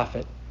best as a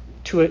prophet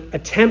to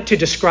attempt to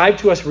describe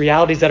to us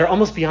realities that are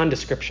almost beyond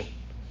description.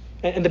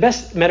 And the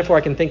best metaphor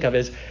I can think of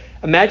is,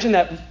 imagine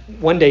that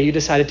one day you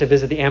decided to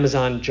visit the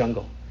Amazon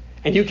jungle,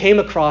 and you came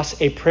across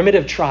a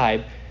primitive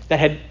tribe that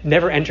had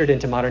never entered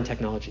into modern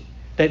technology.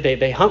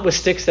 They hunt with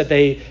sticks that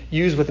they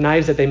use with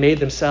knives that they made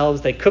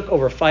themselves. They cook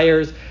over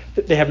fires.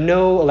 They have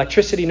no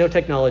electricity, no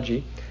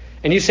technology.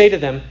 And you say to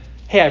them,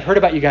 "Hey, I've heard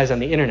about you guys on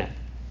the internet."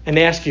 And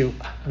they ask you,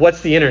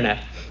 "What's the internet?"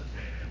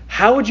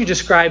 How would you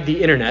describe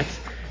the internet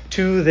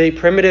to the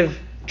primitive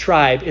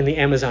tribe in the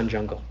Amazon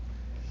jungle?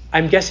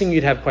 I'm guessing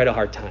you'd have quite a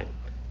hard time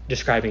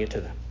describing it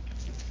to them.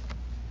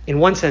 In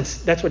one sense,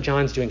 that's what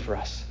John's doing for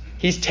us.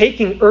 He's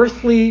taking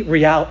earthly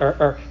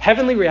or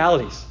heavenly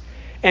realities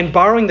and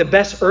borrowing the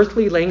best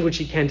earthly language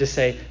he can to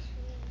say,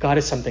 God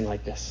is something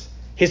like this.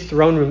 His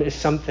throne room is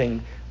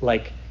something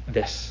like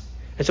this.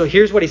 And so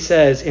here's what he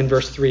says in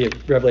verse 3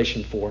 of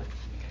Revelation 4.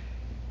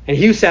 "And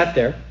he who sat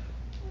there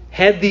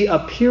had the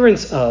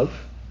appearance of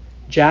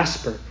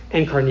jasper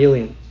and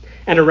carnelian.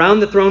 And around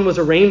the throne was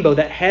a rainbow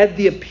that had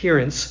the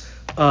appearance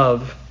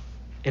of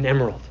an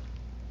emerald."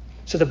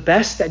 So the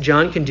best that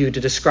John can do to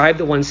describe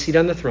the one seated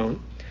on the throne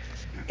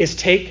is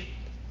take,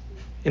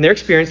 in their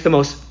experience, the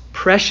most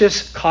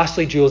precious,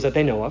 costly jewels that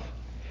they know of,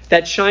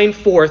 that shine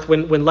forth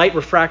when light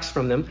refracts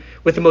from them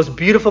with the most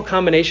beautiful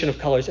combination of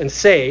colors, and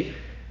say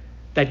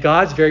that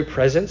God's very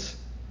presence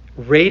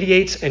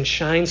radiates and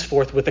shines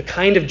forth with the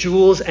kind of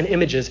jewels and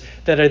images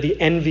that are the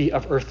envy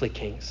of earthly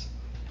kings.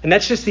 And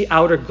that's just the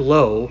outer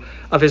glow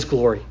of his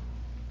glory.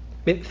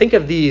 I mean, think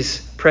of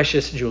these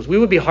precious jewels. We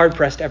would be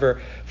hard-pressed to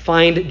ever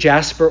find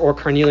jasper or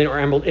carnelian or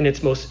emerald in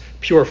its most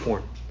pure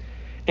form.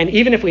 And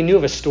even if we knew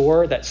of a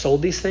store that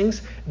sold these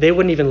things, they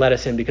wouldn't even let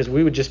us in because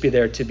we would just be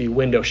there to be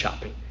window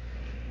shopping.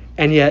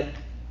 And yet,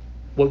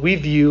 what we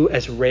view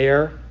as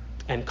rare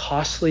and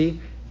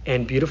costly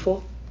and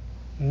beautiful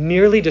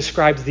merely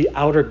describes the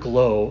outer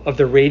glow of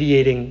the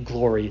radiating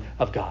glory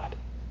of God.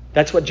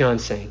 That's what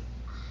John's saying.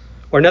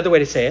 Or another way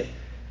to say it,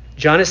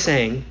 John is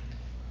saying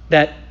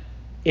that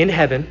in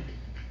heaven,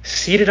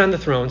 seated on the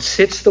throne,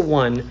 sits the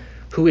one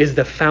who is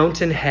the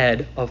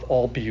fountainhead of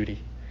all beauty.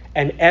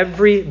 And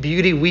every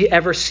beauty we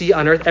ever see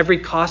on earth, every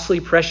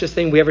costly, precious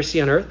thing we ever see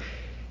on earth,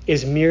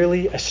 is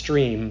merely a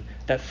stream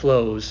that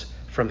flows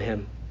from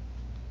him.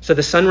 So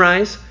the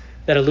sunrise,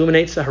 that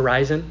illuminates the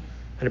horizon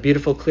on a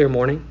beautiful, clear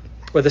morning,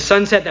 or the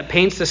sunset that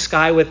paints the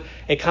sky with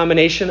a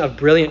combination of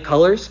brilliant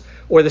colors,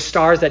 or the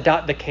stars that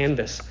dot the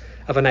canvas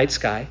of a night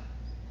sky,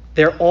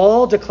 they're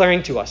all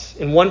declaring to us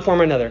in one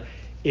form or another,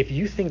 if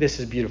you think this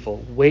is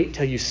beautiful, wait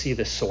till you see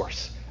the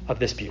source of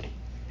this beauty.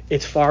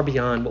 It's far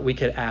beyond what we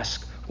could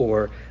ask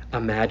or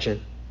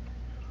imagine.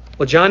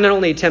 Well, John not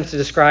only attempts to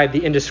describe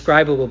the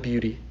indescribable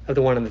beauty of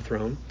the one on the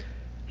throne,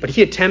 but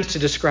he attempts to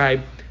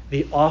describe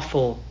the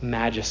awful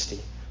majesty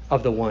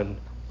of the one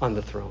on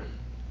the throne.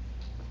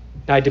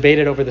 Now, I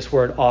debated over this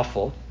word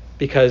awful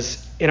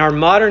because in our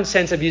modern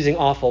sense of using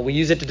awful, we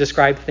use it to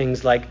describe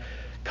things like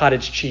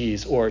cottage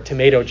cheese or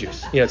tomato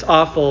juice. It's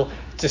awful,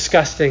 it's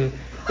disgusting,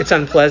 it's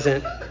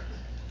unpleasant,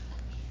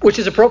 which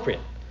is appropriate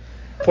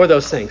for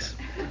those things.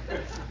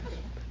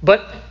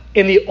 But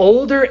in the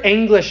older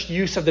English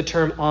use of the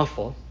term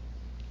awful,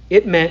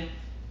 it meant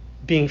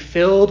being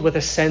filled with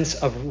a sense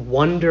of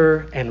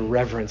wonder and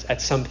reverence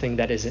at something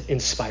that is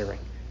inspiring.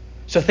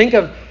 So think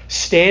of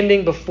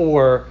standing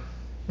before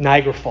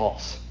Niagara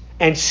Falls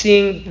and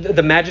seeing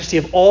the majesty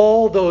of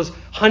all those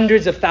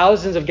hundreds of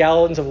thousands of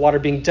gallons of water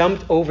being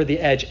dumped over the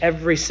edge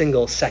every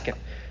single second.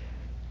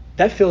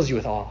 That fills you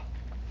with awe.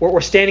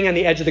 We're standing on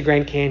the edge of the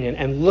Grand Canyon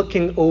and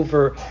looking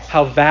over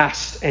how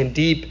vast and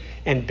deep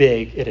and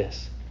big it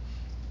is.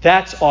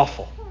 That's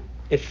awful.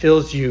 It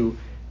fills you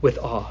with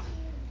awe.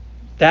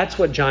 That's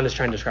what John is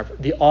trying to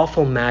describe, the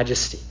awful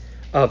majesty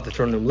of the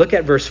throne room. Look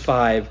at verse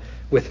 5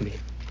 with me.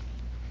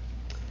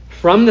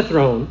 From the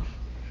throne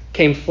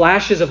came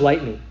flashes of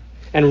lightning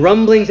and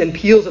rumblings and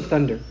peals of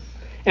thunder.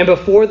 And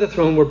before the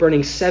throne were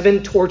burning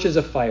 7 torches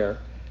of fire,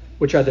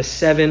 which are the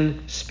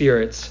 7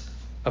 spirits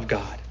of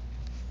God.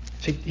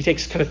 So he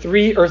takes kind of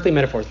 3 earthly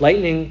metaphors,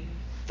 lightning,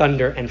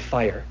 thunder, and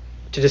fire,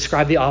 to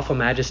describe the awful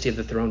majesty of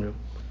the throne room.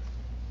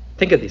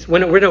 Think of these.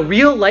 When a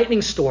real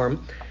lightning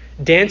storm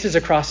dances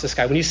across the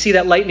sky, when you see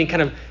that lightning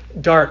kind of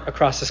dart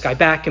across the sky,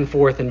 back and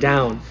forth and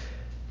down,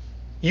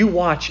 you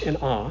watch in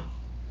awe,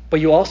 but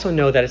you also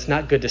know that it's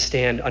not good to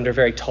stand under a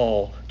very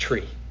tall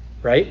tree,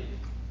 right?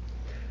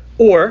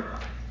 Or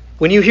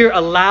when you hear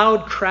a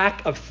loud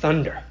crack of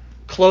thunder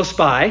close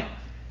by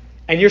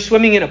and you're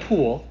swimming in a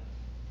pool,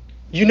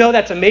 you know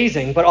that's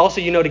amazing, but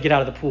also you know to get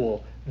out of the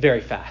pool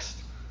very fast.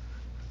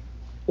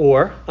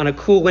 Or on a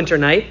cool winter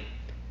night,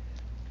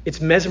 it's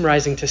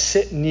mesmerizing to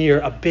sit near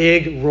a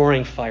big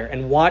roaring fire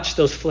and watch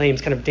those flames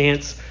kind of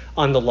dance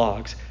on the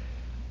logs.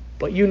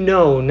 But you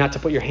know not to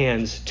put your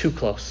hands too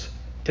close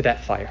to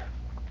that fire.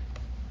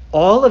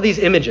 All of these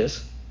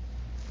images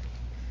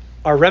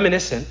are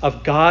reminiscent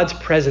of God's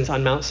presence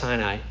on Mount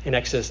Sinai in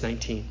Exodus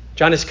 19.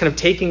 John is kind of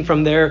taking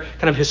from their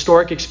kind of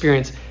historic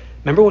experience.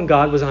 Remember when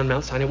God was on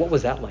Mount Sinai? What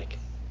was that like?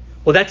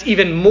 Well, that's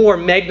even more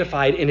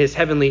magnified in his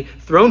heavenly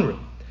throne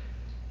room.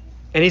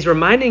 And he's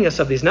reminding us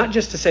of these, not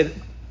just to say,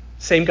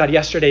 same God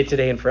yesterday,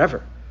 today, and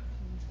forever,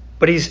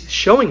 but he's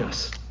showing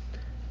us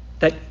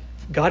that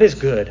God is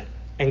good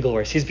and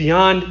glorious. He's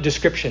beyond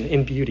description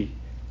in beauty,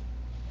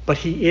 but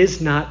he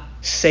is not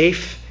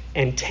safe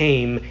and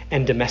tame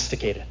and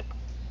domesticated.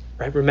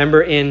 Right?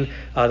 Remember in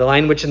The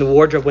Lion, Witch, and the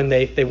Wardrobe when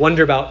they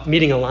wonder about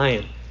meeting a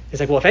lion. It's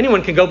like, well, if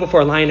anyone can go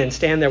before a lion and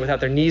stand there without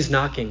their knees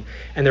knocking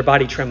and their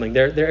body trembling,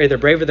 they're either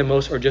braver than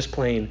most or just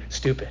plain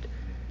stupid.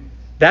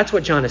 That's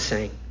what John is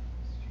saying.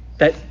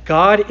 That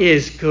God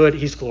is good,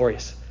 he's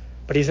glorious,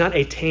 but he's not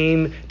a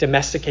tame,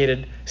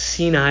 domesticated,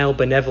 senile,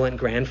 benevolent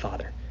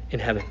grandfather in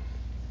heaven.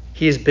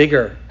 He is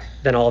bigger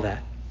than all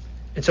that.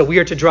 And so we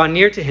are to draw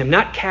near to him,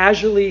 not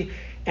casually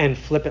and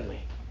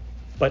flippantly,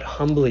 but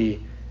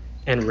humbly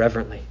and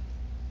reverently.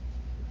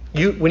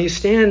 When you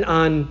stand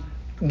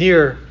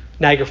near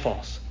Niagara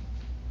Falls,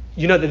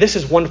 you know that this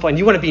is wonderful and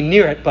you want to be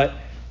near it, but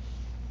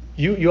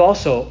you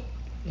also,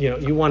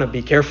 you want to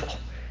be careful.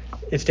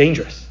 It's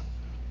dangerous,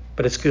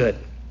 but it's good.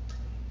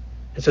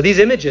 And so these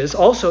images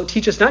also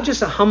teach us not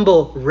just a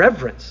humble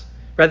reverence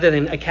rather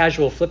than a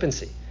casual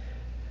flippancy,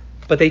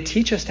 but they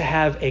teach us to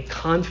have a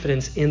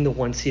confidence in the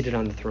one seated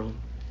on the throne.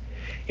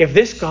 If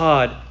this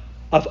God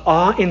of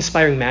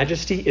awe-inspiring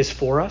majesty is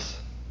for us,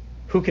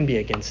 who can be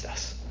against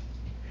us?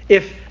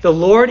 If the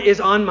Lord is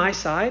on my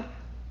side,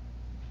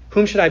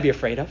 whom should I be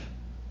afraid of?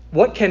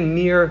 What can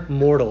mere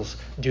mortals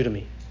do to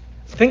me?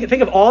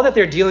 Think of all that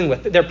they're dealing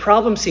with. Their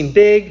problems seem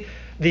big,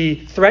 the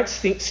threats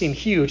seem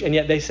huge, and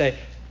yet they say,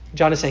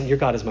 John is saying, your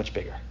God is much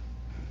bigger.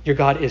 Your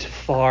God is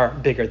far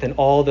bigger than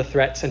all the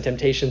threats and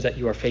temptations that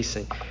you are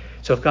facing.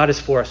 So if God is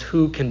for us,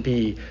 who can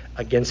be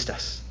against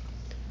us?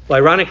 Well,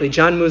 ironically,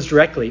 John moves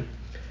directly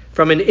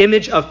from an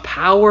image of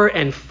power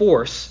and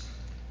force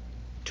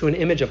to an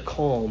image of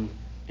calm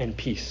and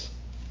peace.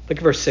 Look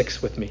at verse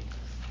 6 with me.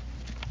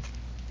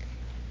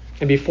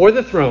 And before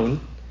the throne,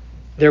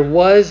 there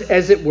was,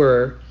 as it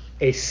were,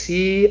 a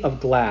sea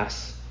of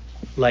glass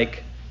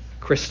like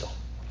crystal.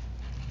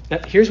 Now,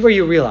 here's where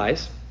you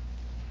realize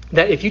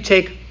that if you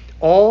take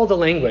all the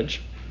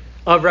language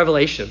of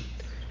Revelation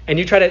and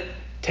you try to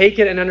take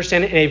it and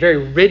understand it in a very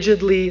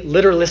rigidly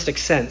literalistic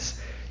sense,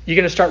 you're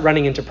going to start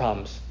running into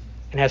problems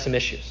and have some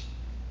issues.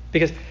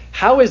 Because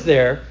how is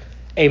there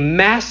a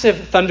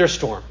massive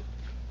thunderstorm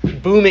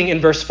booming in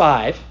verse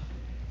 5.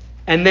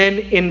 And then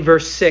in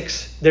verse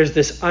 6, there's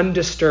this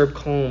undisturbed,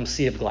 calm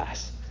sea of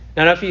glass.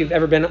 Now, I don't know if you've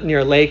ever been near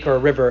a lake or a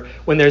river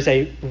when there's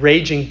a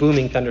raging,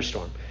 booming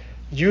thunderstorm.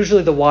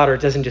 Usually the water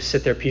doesn't just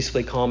sit there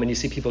peacefully calm and you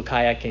see people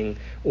kayaking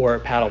or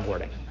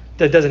paddleboarding.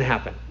 That doesn't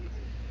happen.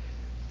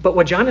 But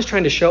what John is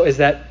trying to show is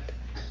that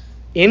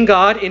in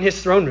God, in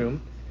his throne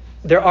room,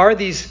 there are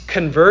these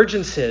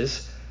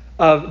convergences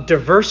of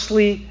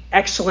diversely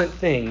excellent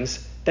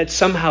things that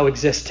somehow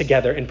exist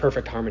together in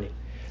perfect harmony.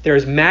 There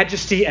is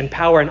majesty and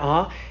power and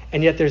awe,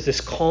 and yet there's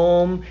this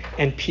calm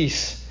and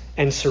peace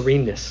and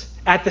sereneness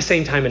at the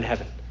same time in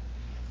heaven.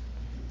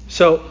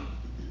 So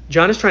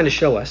John is trying to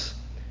show us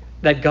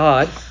that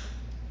God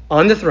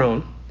on the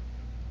throne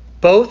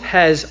both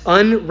has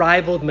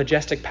unrivaled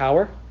majestic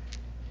power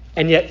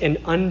and yet an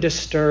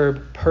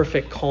undisturbed,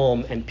 perfect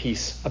calm and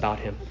peace about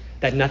him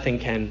that nothing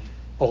can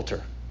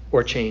alter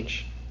or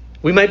change.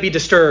 We might be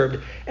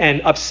disturbed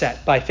and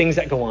upset by things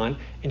that go on,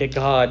 and yet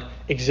God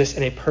exists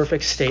in a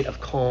perfect state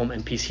of calm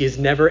and peace. He is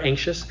never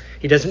anxious.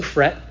 He doesn't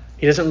fret.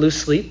 He doesn't lose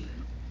sleep.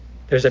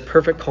 There's a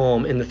perfect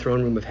calm in the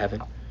throne room of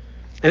heaven.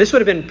 And this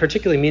would have been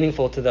particularly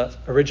meaningful to the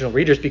original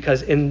readers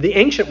because in the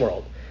ancient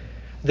world,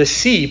 the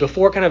sea,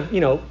 before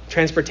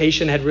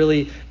transportation had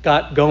really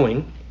got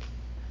going,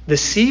 the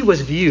sea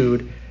was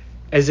viewed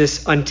as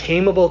this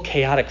untamable,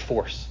 chaotic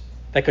force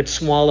that could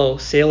swallow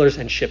sailors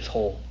and ships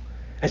whole.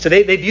 And so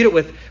they viewed it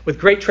with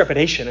great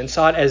trepidation and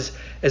saw it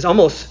as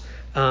almost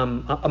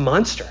a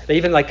monster. They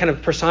even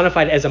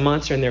personified it as a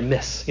monster in their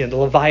myths, the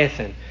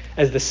Leviathan,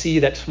 as the sea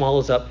that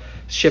swallows up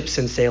ships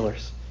and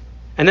sailors.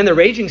 And then the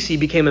raging sea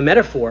became a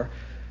metaphor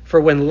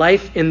for when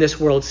life in this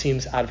world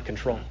seems out of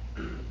control.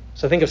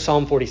 So think of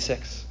Psalm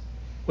 46.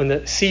 When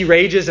the sea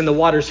rages and the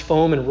waters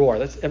foam and roar,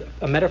 that's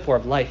a metaphor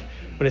of life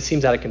when it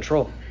seems out of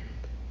control.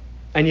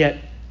 And yet,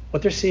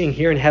 what they're seeing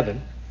here in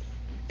heaven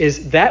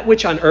is that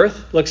which on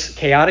earth looks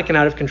chaotic and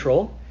out of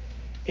control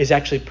is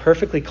actually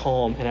perfectly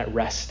calm and at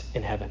rest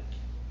in heaven.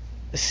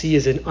 The sea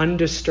is an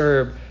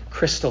undisturbed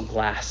crystal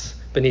glass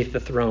beneath the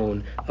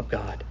throne of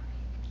God.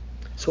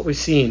 So what we've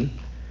seen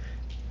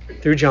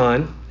through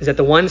John is that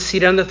the one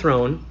seated on the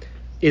throne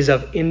is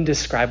of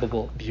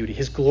indescribable beauty.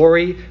 His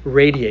glory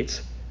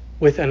radiates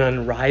with an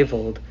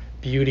unrivaled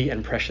beauty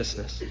and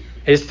preciousness.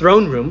 His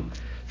throne room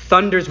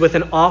thunders with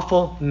an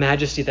awful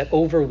majesty that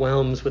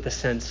overwhelms with a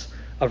sense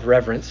of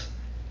reverence.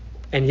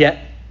 And yet,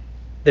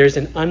 there's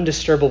an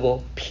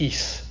undisturbable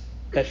peace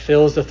that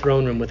fills the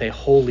throne room with a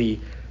holy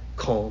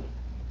calm.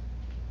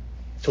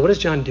 So what is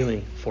John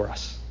doing for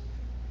us?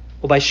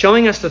 Well, by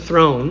showing us the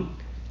throne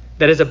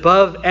that is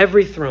above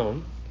every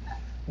throne,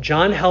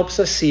 John helps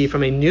us see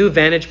from a new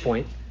vantage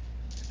point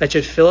that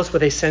should fill us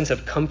with a sense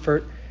of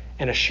comfort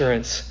and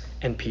assurance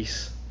and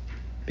peace.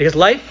 Because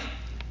life,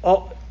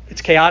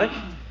 it's chaotic.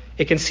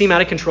 It can seem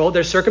out of control.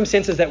 There's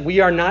circumstances that we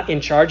are not in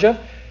charge of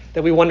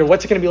that we wonder,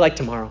 what's it going to be like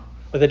tomorrow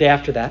or the day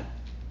after that?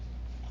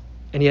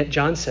 And yet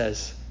John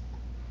says,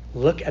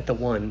 look at the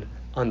one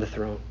on the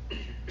throne.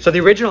 So the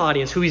original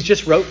audience, who he's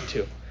just wrote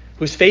to,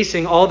 who's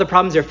facing all the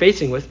problems they're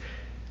facing with,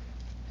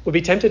 would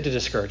be tempted to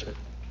discouragement,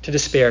 to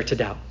despair, to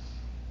doubt.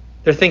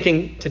 They're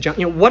thinking to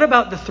John, what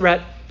about the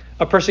threat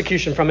of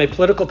persecution from a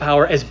political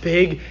power as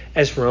big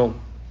as Rome?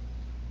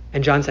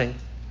 And John's saying,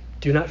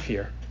 do not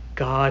fear.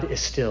 God is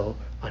still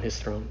on his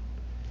throne.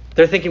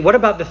 They're thinking, what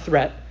about the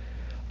threat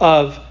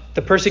of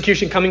the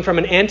persecution coming from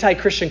an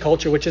anti-Christian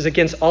culture, which is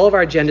against all of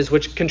our agendas,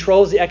 which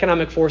controls the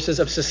economic forces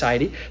of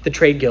society, the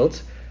trade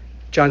guilds?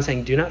 John's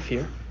saying, do not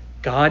fear.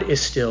 God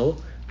is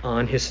still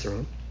on his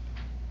throne.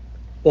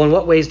 Well, in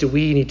what ways do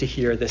we need to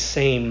hear the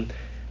same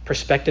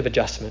perspective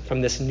adjustment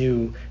from this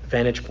new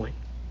vantage point?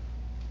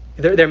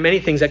 There are many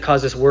things that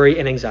cause us worry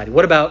and anxiety.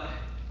 What about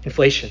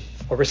inflation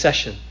or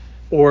recession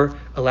or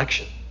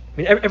election? I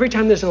mean, every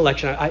time there's an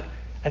election, I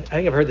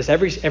think I've heard this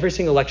every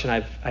single election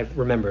I've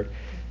remembered.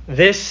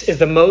 This is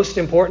the most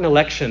important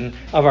election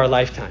of our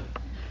lifetime.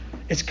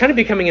 It's kind of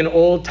becoming an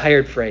old,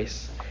 tired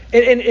phrase.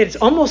 And it's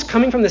almost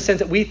coming from the sense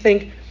that we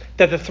think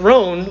that the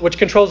throne, which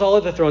controls all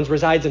of the thrones,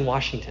 resides in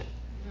Washington.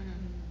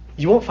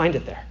 You won't find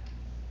it there.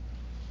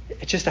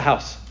 It's just a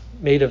house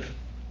made of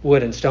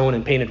wood and stone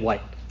and painted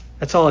white.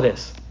 That's all it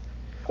is.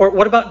 Or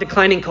what about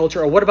declining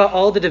culture? Or what about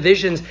all the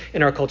divisions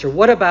in our culture?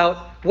 What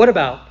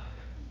about?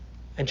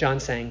 And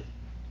John's saying,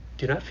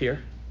 do not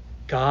fear.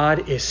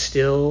 God is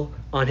still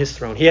on his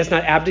throne. He has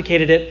not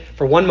abdicated it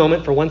for one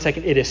moment, for 1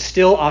 second. It is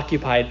still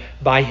occupied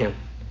by him.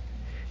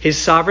 His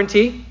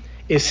sovereignty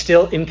is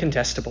still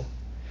incontestable.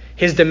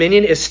 His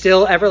dominion is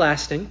still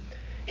everlasting.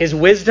 His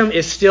wisdom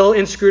is still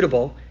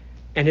inscrutable.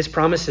 And his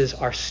promises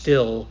are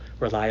still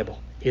reliable.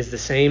 He is the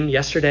same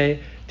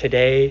yesterday,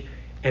 today,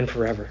 and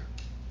forever.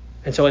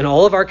 And so in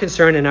all of our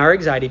concern and our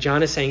anxiety,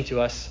 John is saying to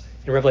us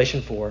in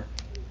Revelation 4,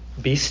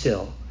 be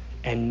still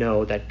and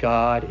know that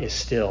God is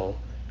still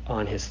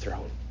on his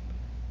throne.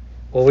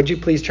 Well, would you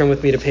please turn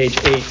with me to page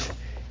 8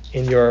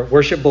 in your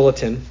worship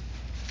bulletin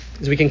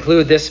as we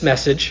conclude this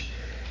message,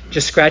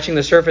 just scratching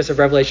the surface of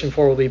Revelation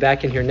 4. We'll be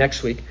back in here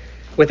next week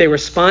with a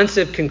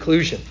responsive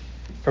conclusion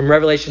from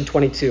Revelation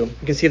 22. You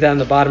can see that on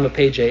the bottom of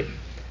page 8.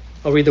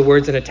 I'll read the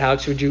words in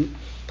italics. Would you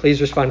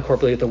please respond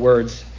corporately with the words